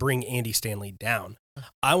trying to bring Andy Stanley down.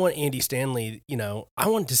 I want Andy Stanley, I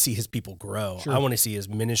want to see his people grow. Sure. I want to see his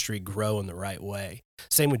ministry grow in the right way.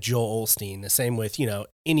 Same with Joel Osteen. The same with,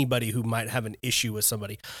 anybody who might have an issue with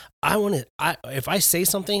somebody. If I say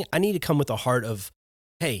something, I need to come with a heart of,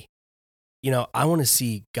 hey, I want to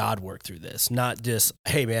see God work through this, not just,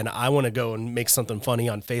 hey, man, I want to go and make something funny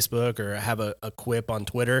on Facebook or have a quip on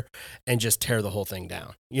Twitter and just tear the whole thing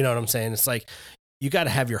down. You know what I'm saying? It's like, you got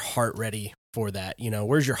to have your heart ready for that.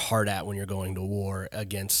 Where's your heart at when you're going to war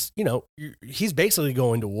against, he's basically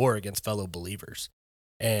going to war against fellow believers.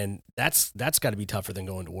 And that's got to be tougher than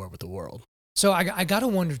going to war with the world. So I got to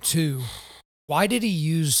wonder too, why did he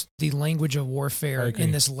use the language of warfare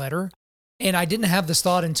in this letter? And I didn't have this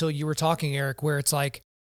thought until you were talking, Eric, where it's like,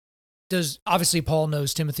 obviously Paul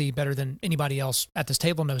knows Timothy better than anybody else at this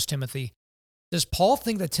table knows Timothy. Does Paul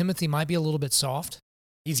think that Timothy might be a little bit soft?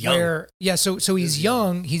 He's young. So he's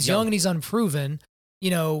young. He's young and he's unproven.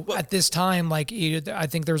 At this time, I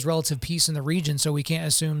think there's relative peace in the region, so we can't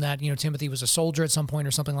assume that, Timothy was a soldier at some point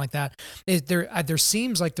or something like that. There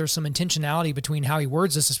seems like there's some intentionality between how he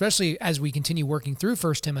words this, especially as we continue working through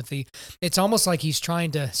 1 Timothy. It's almost like he's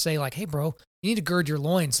trying to say, like, hey, bro, you need to gird your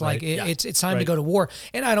loins. Right. It's time to go to war.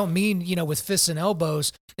 And I don't mean, with fists and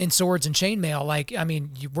elbows and swords and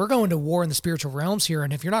chainmail. We're going to war in the spiritual realms here,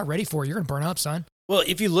 and if you're not ready for it, you're going to burn up, son. Well,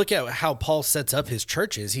 if you look at how Paul sets up his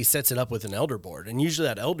churches, he sets it up with an elder board. And usually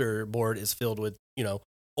that elder board is filled with,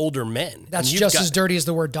 older men. That's just as dirty as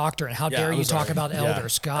the word doctrine. How dare you talk about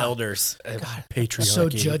elders? God. Elders. God. Patriarchy. So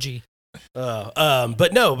judgy.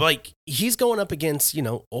 But no, he's going up against,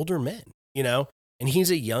 older men, and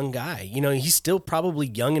he's a young guy. He's still probably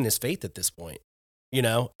young in his faith at this point,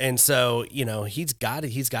 and so, he's got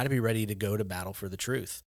to be ready to go to battle for the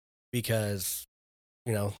truth, because,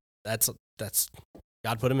 that's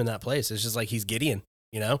God put him in that place. It's just like he's Gideon,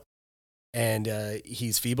 and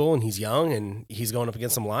he's feeble and he's young and he's going up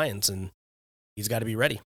against some lions, and he's got to be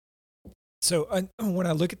ready. So when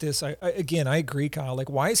I look at this, I agree, Kyle. Like,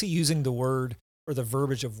 why is he using the word or the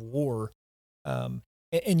verbiage of war? And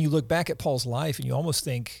you look back at Paul's life and you almost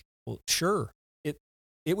think, well, sure,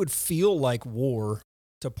 it would feel like war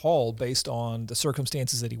to Paul based on the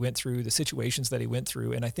circumstances that he went through, the situations that he went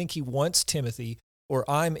through. And I think he wants Timothy, or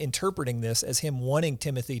I'm interpreting this as him wanting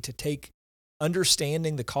Timothy to take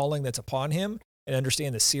understanding the calling that's upon him and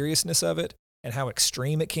understand the seriousness of it and how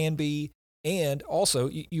extreme it can be. And also,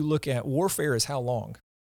 you look at warfare as how long?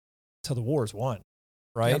 Till the war is won,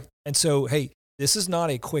 right? Yep. And so, hey, this is not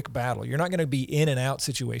a quick battle. You're not going to be in and out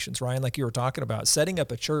situations, Ryan, like you were talking about. Setting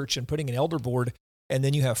up a church and putting an elder board, and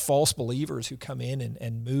then you have false believers who come in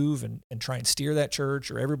and move and try and steer that church,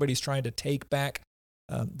 or everybody's trying to take back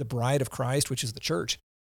the bride of Christ, which is the church.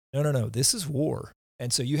 No. This is war.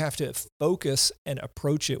 And so you have to focus and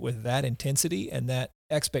approach it with that intensity and that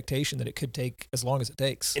expectation that it could take as long as it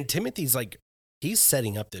takes. And Timothy's he's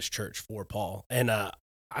setting up this church for Paul. And I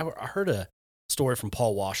heard a story from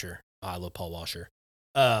Paul Washer. Oh, I love Paul Washer.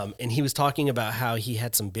 And he was talking about how he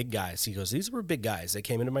had some big guys. He goes, these were big guys. They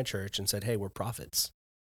came into my church and said, hey, we're prophets,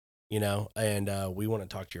 and we want to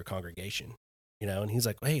talk to your congregation. And he's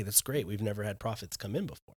like, hey, that's great. We've never had prophets come in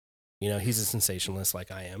before. He's a sensationalist like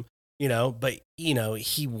I am, but,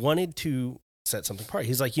 he wanted to set something apart.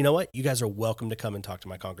 He's like, you know what? You guys are welcome to come and talk to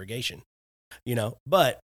my congregation,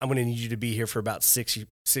 but I'm going to need you to be here for about 6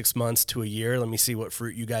 months to a year. Let me see what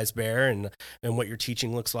fruit you guys bear and what your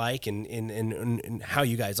teaching looks like and how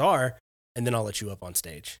you guys are. And then I'll let you up on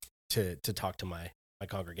stage to talk to my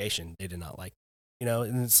congregation. They did not like,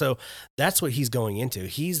 and so that's what he's going into.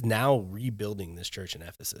 He's now rebuilding this church in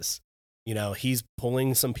Ephesus. He's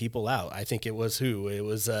pulling some people out. I think it was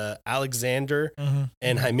Alexander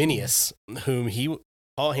and Hymenaeus, whom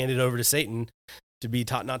Paul handed over to Satan to be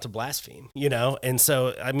taught not to blaspheme, And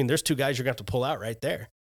so, there's two guys you're going to have to pull out right there,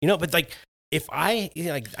 but I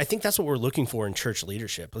think that's what we're looking for in church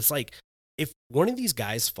leadership. It's like, if one of these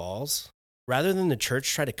guys falls, rather than the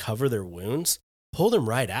church try to cover their wounds, pull them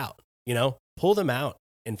right out, pull them out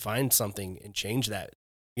and find something and change that,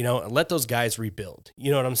 and let those guys rebuild.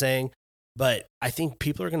 You know what I'm saying? But I think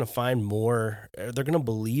people are going to find more, they're going to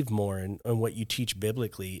believe more in what you teach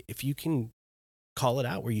biblically if you can call it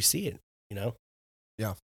out where you see it,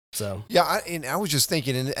 Yeah. So, yeah. I was just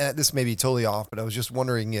thinking, and this may be totally off, but I was just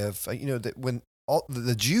wondering if, that when all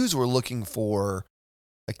the Jews were looking for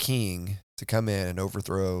a king to come in and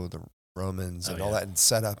overthrow the Romans and all that and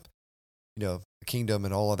set up, the kingdom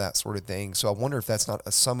and all of that sort of thing. So I wonder if that's not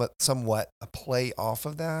a somewhat a play off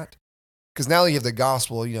of that. Because now you have the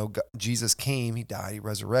gospel, Jesus came, he died, he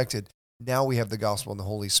resurrected. Now we have the gospel and the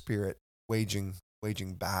Holy Spirit waging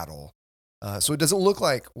battle. So it doesn't look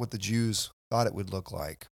like what the Jews thought it would look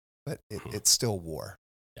like, but it's still war.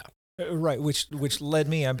 Yeah. Right. Which led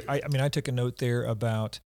me, I took a note there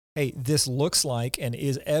about, hey, this looks like and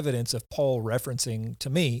is evidence of Paul referencing to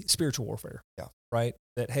me spiritual warfare. Yeah. Right.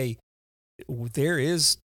 That, hey, there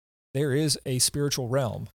is a spiritual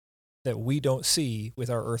realm that we don't see with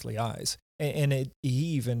our earthly eyes. And he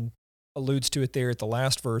even alludes to it there at the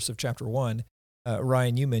last verse of chapter 1.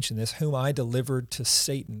 Ryan, you mentioned this, whom I delivered to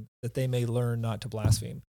Satan that they may learn not to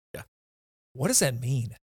blaspheme. Yeah. What does that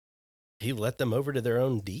mean? He let them over to their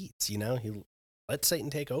own deeds, he let Satan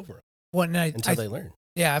take over until they learn.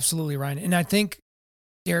 Yeah, absolutely, Ryan. And I think,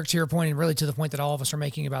 Derek, to your point, and really to the point that all of us are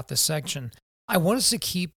making about this section, I want us to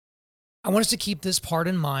keep this part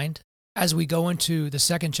in mind as we go into the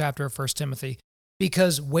second chapter of 1 Timothy,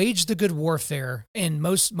 because wage the good warfare, and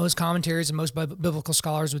most commentaries and most biblical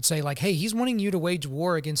scholars would say, like, hey, he's wanting you to wage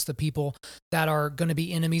war against the people that are going to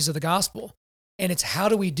be enemies of the gospel. And it's how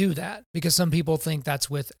do we do that? Because some people think that's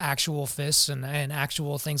with actual fists and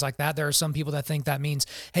actual things like that. There are some people that think that means,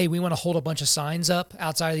 hey, we want to hold a bunch of signs up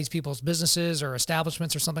outside of these people's businesses or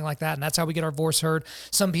establishments or something like that, and that's how we get our voice heard.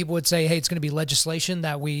 Some people would say, hey, it's going to be legislation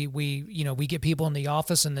that we get people in the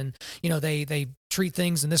office, and then they treat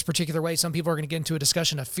things in this particular way. Some people are going to get into a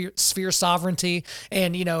discussion of sphere sovereignty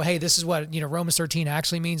and, hey, this is what, Romans 13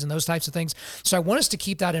 actually means and those types of things. So I want us to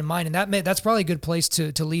keep that in mind. And that's probably a good place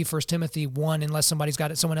to leave 1 Timothy 1, unless somebody's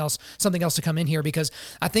got something else to come in here, because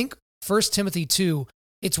I think 1 Timothy 2,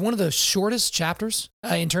 it's one of the shortest chapters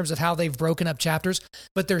in terms of how they've broken up chapters,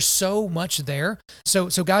 but there's so much there. So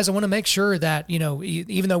guys, I want to make sure that,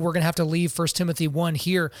 even though we're going to have to leave 1 Timothy 1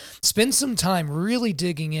 here, spend some time really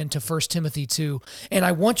digging into 1 Timothy 2. And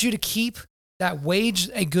I want you to keep that wage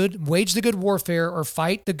the good warfare, or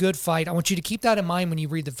fight the good fight. I want you to keep that in mind when you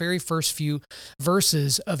read the very first few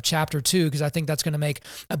verses of chapter 2, because I think that's going to make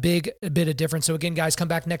a bit of difference. So again, guys, come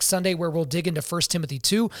back next Sunday where we'll dig into 1 Timothy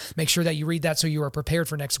 2. Make sure that you read that so you are prepared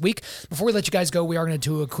for next week. Before we let you guys go, we are going to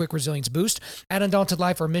do a quick resilience boost. At Undaunted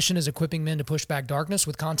Life, our mission is equipping men to push back darkness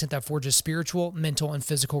with content that forges spiritual, mental, and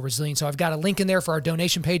physical resilience. So I've got a link in there for our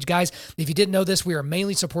donation page, guys. If you didn't know this, we are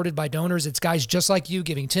mainly supported by donors. It's guys just like you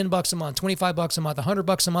giving $10 a month, $25 a month,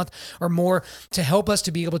 $100 a month or more to help us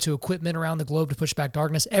to be able to equip men around the globe to push back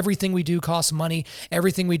darkness. Everything we do costs money.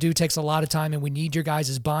 Everything we do takes a lot of time, and we need your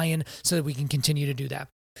guys' buy-in so that we can continue to do that.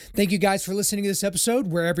 Thank you guys for listening to this episode.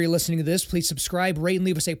 Wherever you're listening to this, please subscribe, rate, and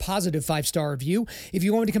leave us a positive 5-star review. If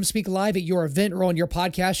you want me to come speak live at your event or on your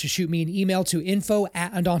podcast, just shoot me an email to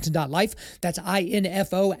info@undaunted.life. That's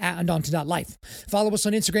info@undaunted.life. Follow us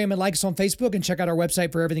on Instagram and like us on Facebook, and check out our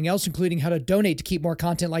website for everything else, including how to donate to keep more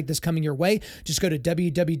content like this coming your way. Just go to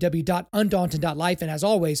www.undaunted.life. And as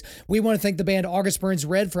always, we want to thank the band August Burns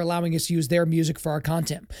Red for allowing us to use their music for our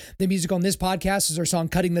content. The music on this podcast is our song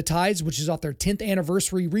Cutting the Tides, which is off their 10th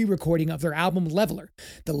anniversary re-recording of their album Leveler.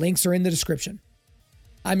 The links are in the description.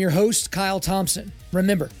 I'm your host, Kyle Thompson.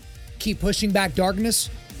 Remember, keep pushing back darkness,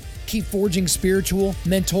 keep forging spiritual,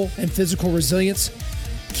 mental, and physical resilience,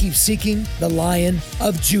 keep seeking the Lion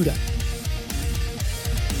of Judah.